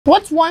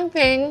What's one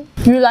thing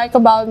you like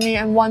about me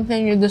and one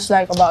thing you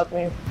dislike about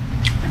me?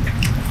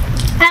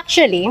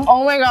 Actually,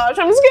 Oh my gosh,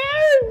 I'm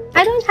scared!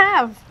 I don't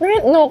have.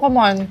 No, come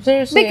on.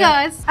 Seriously.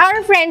 Because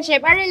our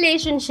friendship, our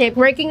relationship,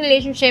 working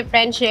relationship,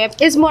 friendship,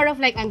 is more of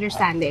like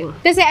understanding.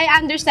 Kasi I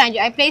understand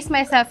you. I place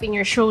myself in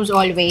your shoes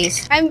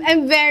always.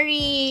 I'm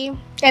very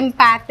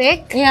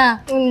empathic. Yeah.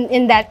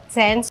 In that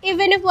sense.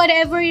 Even if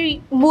whatever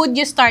mood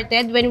you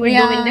started when we're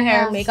doing the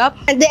hair and makeup,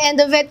 at the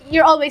end of it,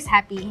 you're always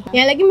happy.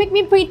 Yeah, like you make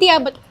me pretty,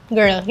 but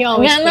girl, you're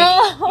always pretty.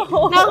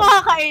 No.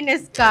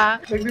 Nakakainis ka.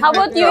 How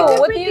about you?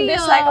 What do you Pretty,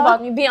 dislike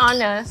about me? Be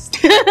honest.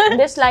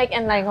 Dislike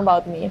and like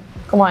about me.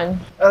 Come on.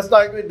 I'll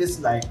start with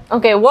dislike.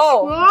 Okay,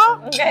 whoa. Huh?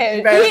 Okay.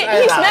 Pero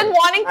He's been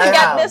wanting to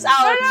get this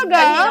out.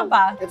 Kanina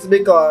pa. It's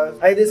because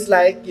I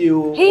dislike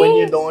you when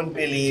you don't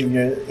believe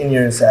in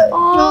yourself.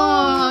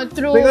 Oh,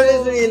 true. Because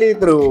it's really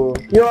true.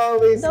 You're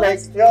always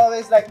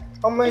like,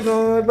 oh my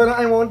god, but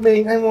I won't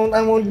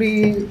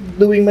be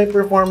doing my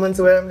performance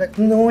well. I'm like,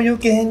 no, you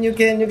can.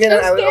 And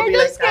I will be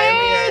like,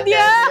 scared,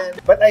 yeah.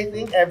 But I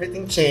think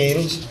everything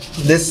changed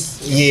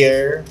this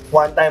year.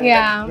 One time,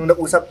 Yeah. nung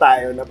nag-usap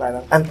tayo na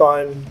parang,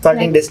 Anton,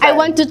 starting this I time.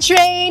 want to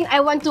train,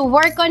 I want to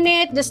work on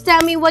it. Just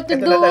tell me what to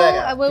Ito do. na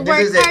talaga. I will This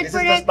work is it. hard This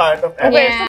for is the it. start of Okay, Yeah.